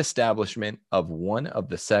state establishment of one of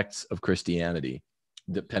the sects of Christianity,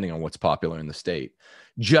 depending on what's popular in the state.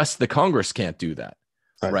 Just the Congress can't do that,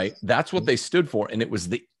 right? That's what they stood for. And it was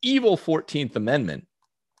the evil 14th Amendment,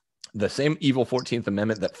 the same evil 14th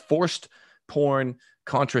Amendment that forced porn,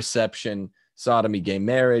 contraception, sodomy, gay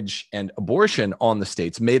marriage, and abortion on the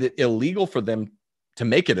states, made it illegal for them to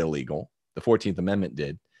make it illegal. The 14th Amendment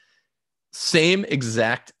did. Same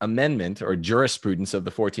exact amendment or jurisprudence of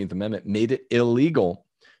the 14th Amendment made it illegal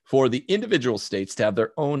for the individual states to have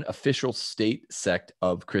their own official state sect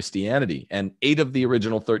of Christianity. And 8 of the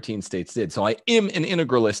original 13 states did. So I am an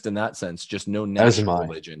integralist in that sense, just no national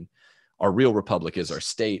religion. Our real republic is our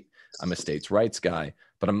state. I'm a states' rights guy,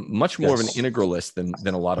 but I'm much more of an integralist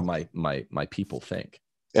than a lot of my people think.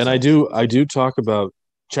 And so, I do talk about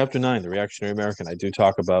Chapter 9, the Reactionary American. I do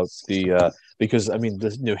talk about the because I mean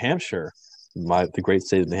the New Hampshire, the great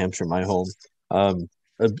state of New Hampshire, my home,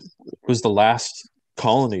 was the last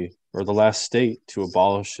colony or the last state to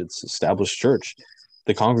abolish its established church.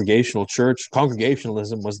 The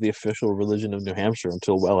Congregationalism was the official religion of New Hampshire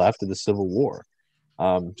until well after the Civil War.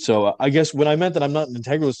 So I guess when I meant that I'm not an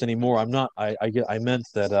integralist anymore, I'm not. I meant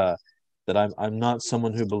that I'm not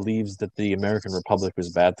someone who believes that the American Republic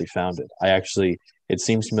was badly founded. It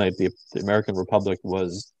seems to me like the American Republic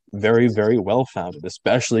was very, very well founded,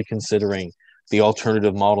 especially considering the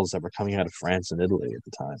alternative models that were coming out of France and Italy at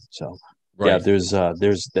the time. So yeah,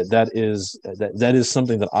 that is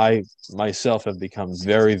something that I myself have become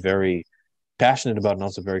very, very passionate about and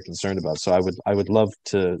also very concerned about. So I would love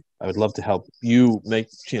to help you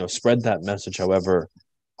spread that message however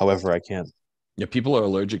I can. Yeah, people are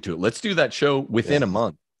allergic to it. Let's do that show within a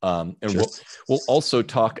month. And we'll also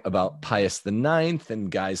talk about Pius IX and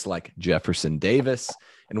guys like Jefferson Davis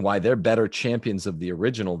and why they're better champions of the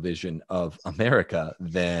original vision of America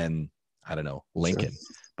than, I don't know, Lincoln.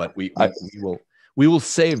 But we will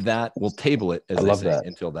save that. We'll table it, as I say,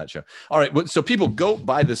 until that show. All right. So people go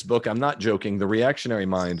buy this book. I'm not joking. The Reactionary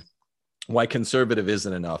Mind, Why Conservative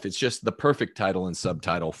Isn't Enough. It's just the perfect title and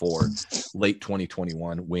subtitle for late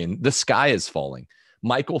 2021 when the sky is falling.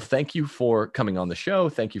 Michael, thank you for coming on the show.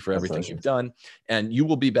 Thank you for everything you've done. And you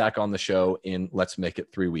will be back on the show in, let's make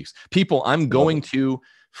it 3 weeks. People, I'm going to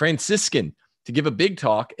Franciscan to give a big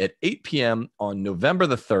talk at 8 p.m. on November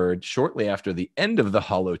the 3rd, shortly after the end of the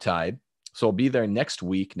Holotide. So I'll be there next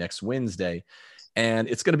week, next Wednesday, and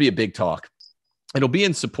it's going to be a big talk. It'll be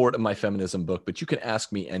in support of my feminism book, but you can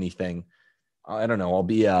ask me anything. I don't know. I'll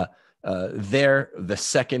be there the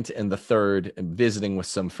 2nd and the 3rd, and visiting with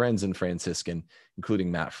some friends in Franciscan,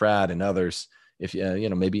 including Matt Fradd and others. If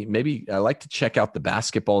maybe I like to check out the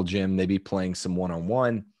basketball gym, maybe playing some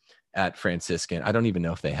one-on-one at Franciscan. I don't even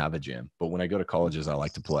know if they have a gym, but when I go to colleges, I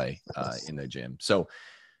like to play in the gym. So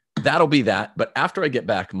that'll be that. But after I get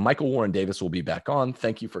back, Michael Warren Davis will be back on.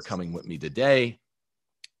 Thank you for coming with me today.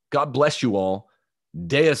 God bless you all.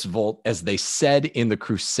 Deus Volt, as they said in the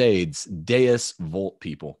Crusades, Deus Volt,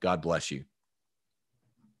 people. God bless you.